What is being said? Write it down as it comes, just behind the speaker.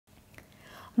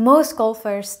Most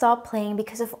golfers stop playing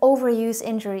because of overuse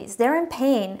injuries. They're in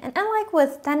pain, and unlike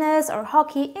with tennis or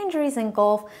hockey, injuries in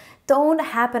golf don't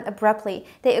happen abruptly.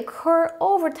 They occur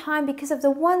over time because of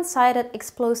the one-sided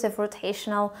explosive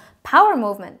rotational power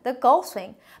movement, the golf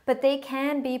swing, but they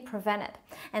can be prevented.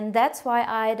 And that's why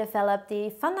I developed the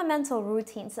Fundamental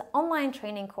Routines online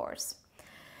training course.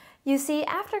 You see,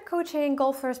 after coaching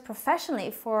golfers professionally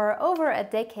for over a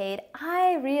decade,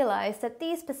 I realized that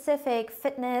these specific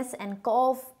fitness and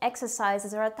golf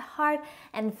exercises are at the heart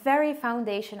and very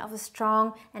foundation of a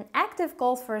strong and active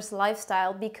golfer's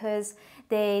lifestyle because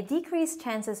they decrease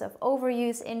chances of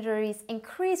overuse injuries,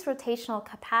 increase rotational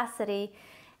capacity,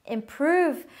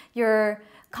 improve your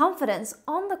confidence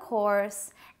on the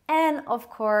course, and of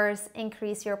course,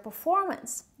 increase your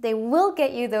performance. They will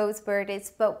get you those birdies,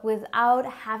 but without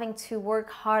having to work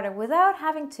harder, without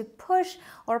having to push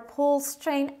or pull,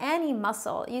 strain any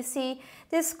muscle. You see,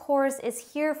 this course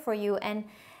is here for you, and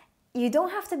you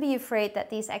don't have to be afraid that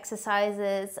these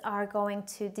exercises are going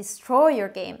to destroy your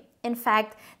game. In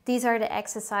fact, these are the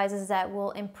exercises that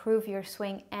will improve your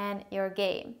swing and your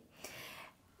game.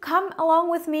 Come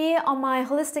along with me on my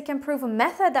holistic improvement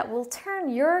method that will turn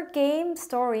your game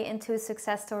story into a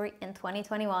success story in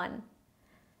 2021.